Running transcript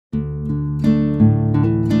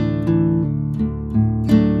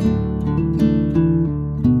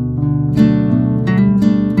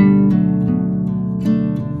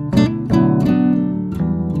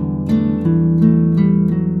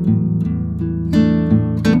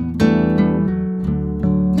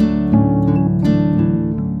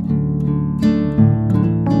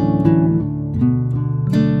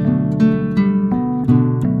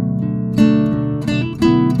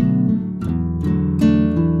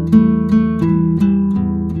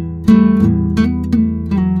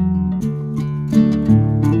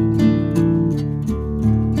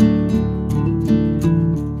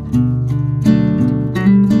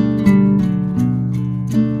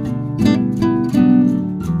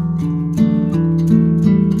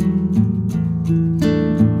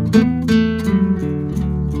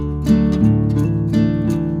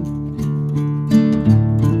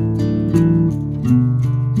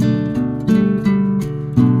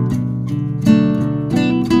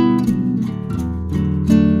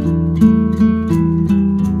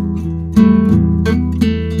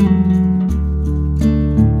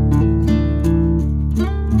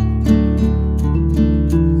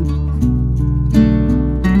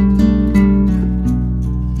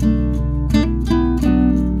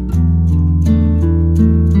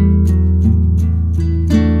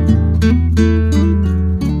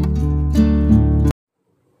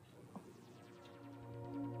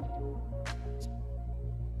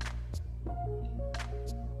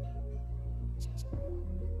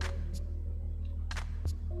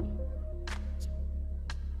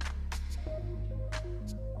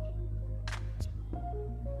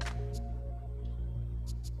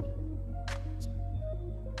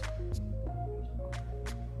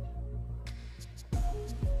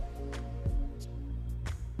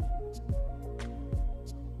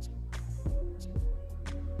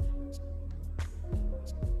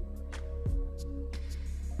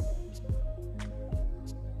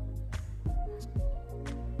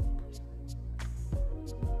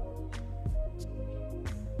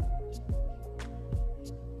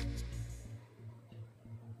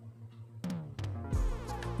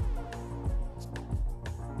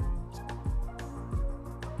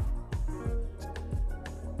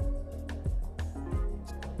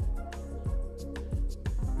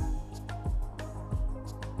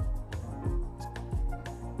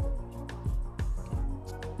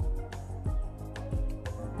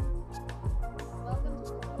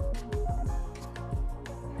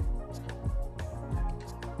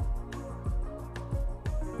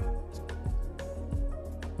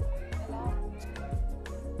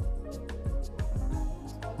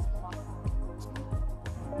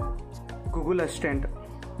Google Assistant.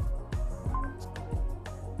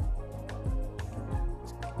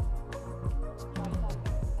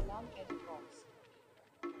 Alarm edit box.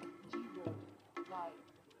 Keyboard. Y.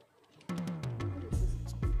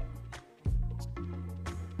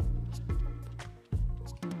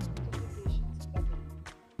 Notifications button.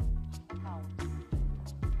 Account.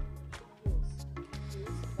 Close.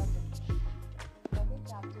 Close button. Double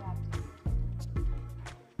tap to activate.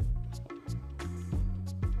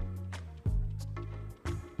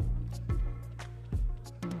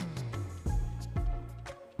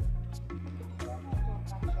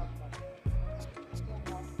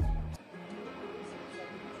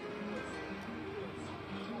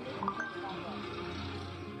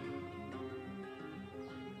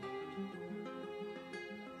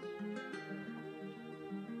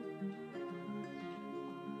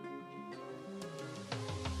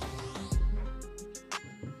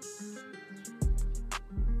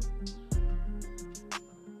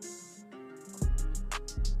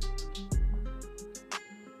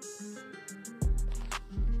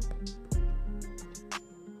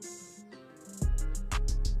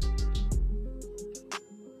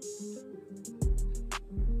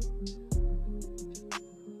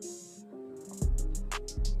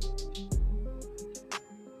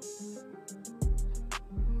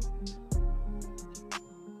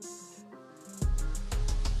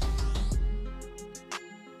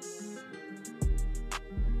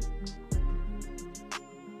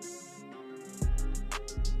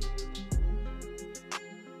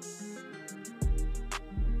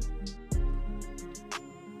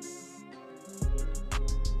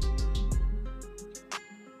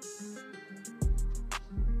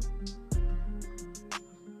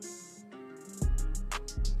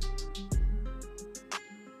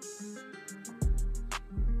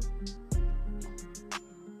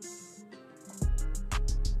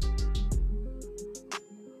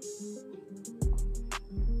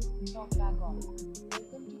 Talk back on.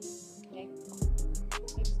 Welcome to Next.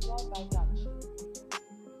 Explore by touch.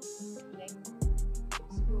 Next.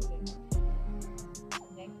 Scrolling.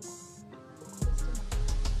 Next. System.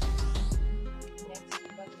 Next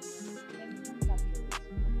button. Menu controls.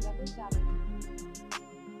 Double tap.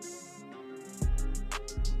 Scroll.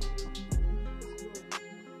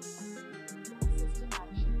 System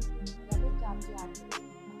action. Double tap to activate.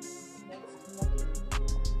 Next button.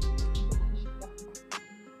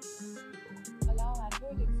 Allow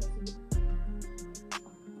Android accessibility.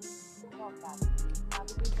 Talk back.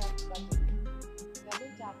 Navigate touch button.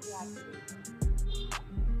 Double tap to activate.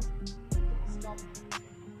 Stop.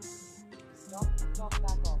 Stop. Talk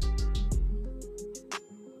back off.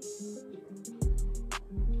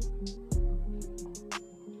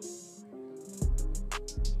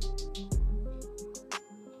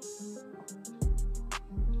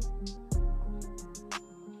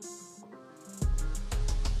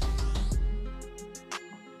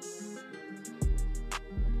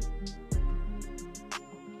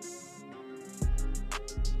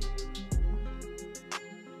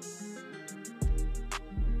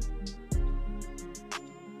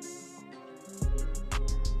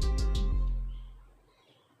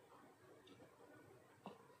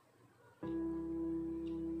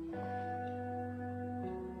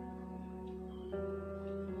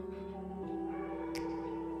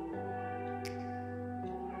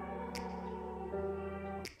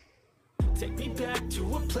 Take me back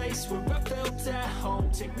to a place where I felt at home.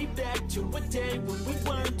 Take me back to a day when we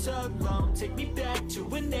weren't alone. Take me back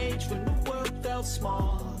to an age when the world felt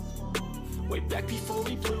small. Way back before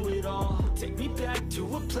we blew it all. Take me back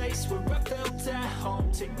to a place where I felt at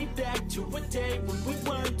home. Take me back to a day when we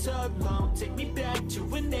weren't alone. Take me back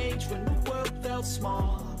to an age when the world felt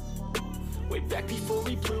small. Way back before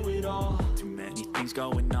we blew it all. Too many things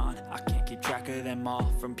going on, I can't keep track of them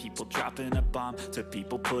all. From people dropping a bomb to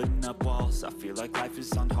people putting up walls. I feel like life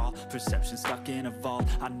is on hold, perception stuck in a vault.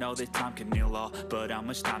 I know that time can heal all, but how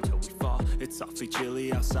much time till we fall? It's awfully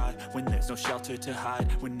chilly outside when there's no shelter to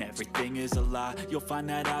hide. When everything is a lie, you'll find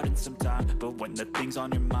that out in some time. But when the things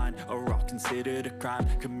on your mind are all considered a crime,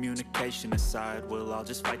 communication aside, we'll all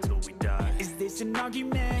just fight till we die. Is this an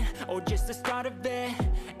argument or just the start of it?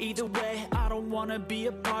 Either way, I don't wanna be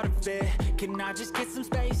a part of it. Can I just get some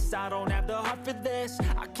space? I don't have the heart for this.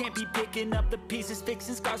 I can't be picking up the pieces,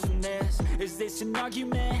 fixing scars from this. Is this an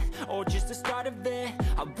argument or just the start of it?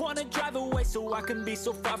 I wanna drive away so I can be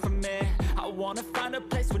so far from it. I wanna find a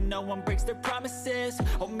place where no one breaks their promises.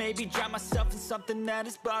 Or maybe drown myself in something that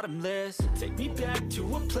is bottomless. Take me back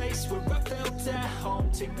to a place where I felt at home.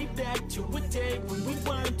 Take me back to a day when we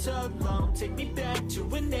weren't alone. Take me back to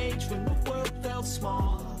an age when the world felt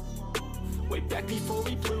small. way back before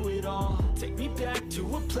we blew it all. Take me back to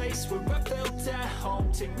a place where I felt at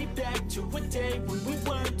home. Take me back to a day when we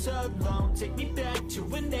weren't alone. Take me back to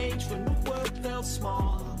an age when the world felt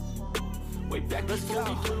small. Way back before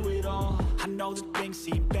we blew it all. I know that things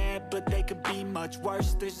seem bad, but they could be much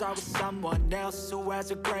worse. There's always someone else who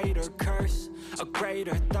has a greater curse, a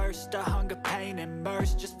greater thirst, a hunger, pain, and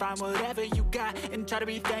mercy. Just find whatever you got and try to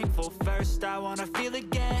be thankful first. I wanna feel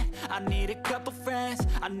again, I need a couple friends.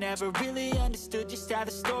 I never really understood just how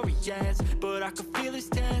the story ends, but I can feel it's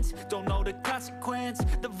tense, don't know the consequence.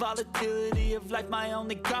 The volatility of life, my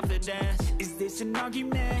only confidence. Is this an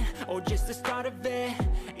argument, or just the start of it?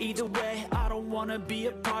 Either way, I don't wanna be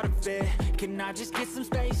a part of it. Can I just get some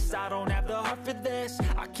space? I don't have the heart for this.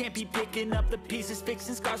 I can't be picking up the pieces,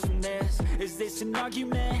 fixing scars from this. Is this an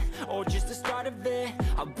argument, or just the start of it?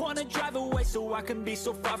 I wanna drive away so I can be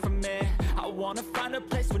so far from it. I wanna find a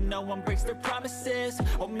place where no one breaks their promises,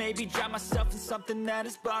 or maybe drown myself in something that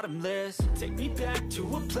is bottomless. Take me back to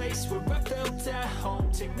a place where I felt at home.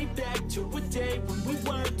 Take me back to a day when we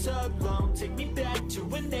weren't alone. Take me back to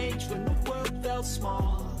an age when the world felt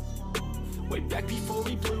small. Way back before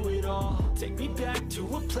we blew it all. Take me back to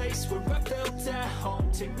a place where I felt at home.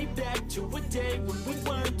 Take me back to a day when we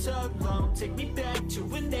weren't alone. Take me back to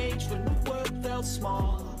an age when the world felt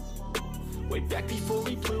small. Way back before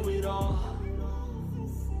we blew it all.